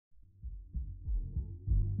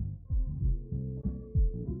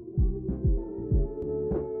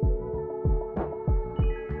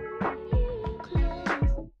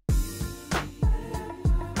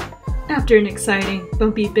After an exciting,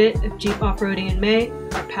 bumpy bit of Jeep off-roading in May,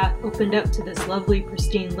 our path opened up to this lovely,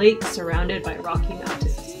 pristine lake surrounded by rocky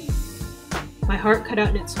mountains. My heart cut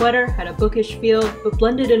out knit sweater had a bookish feel, but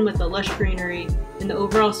blended in with the lush greenery, and the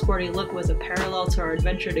overall sporty look was a parallel to our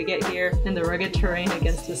adventure to get here and the rugged terrain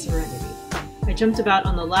against the serenity. I jumped about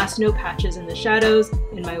on the last snow patches in the shadows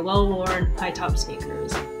in my well-worn high-top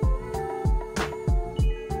sneakers.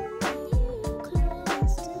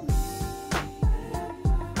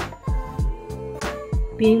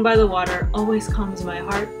 Being by the water always calms my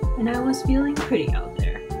heart, and I was feeling pretty out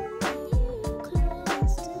there.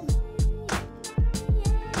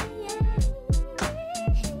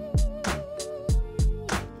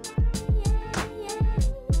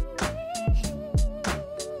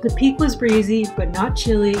 The peak was breezy, but not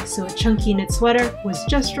chilly, so a chunky knit sweater was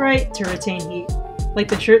just right to retain heat. Like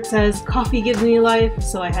the shirt says, coffee gives me life,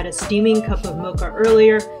 so I had a steaming cup of mocha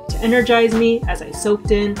earlier to energize me as I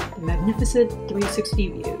soaked in the magnificent 360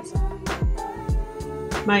 views.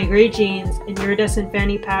 My gray jeans and iridescent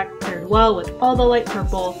fanny pack paired well with all the light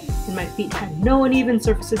purple, and my feet had no uneven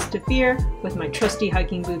surfaces to fear with my trusty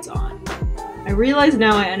hiking boots on. I realize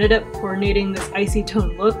now I ended up coordinating this icy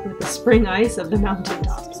tone look with the spring ice of the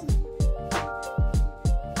mountaintops.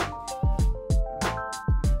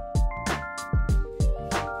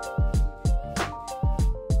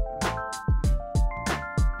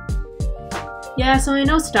 Yeah, so I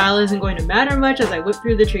know style isn't going to matter much as I whip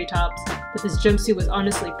through the treetops, but this jumpsuit was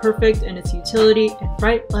honestly perfect in its utility and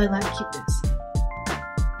bright lilac cuteness.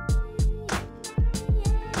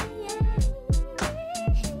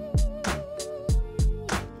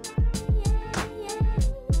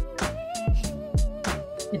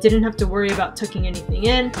 I didn't have to worry about tucking anything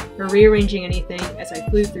in or rearranging anything as I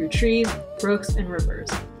flew through trees, brooks, and rivers.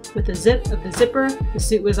 With the zip of the zipper, the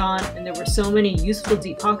suit was on, and there were so many useful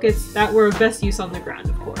deep pockets that were of best use on the ground,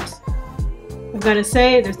 of course. I've gotta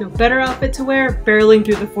say, there's no better outfit to wear barreling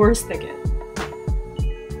through the forest thicket.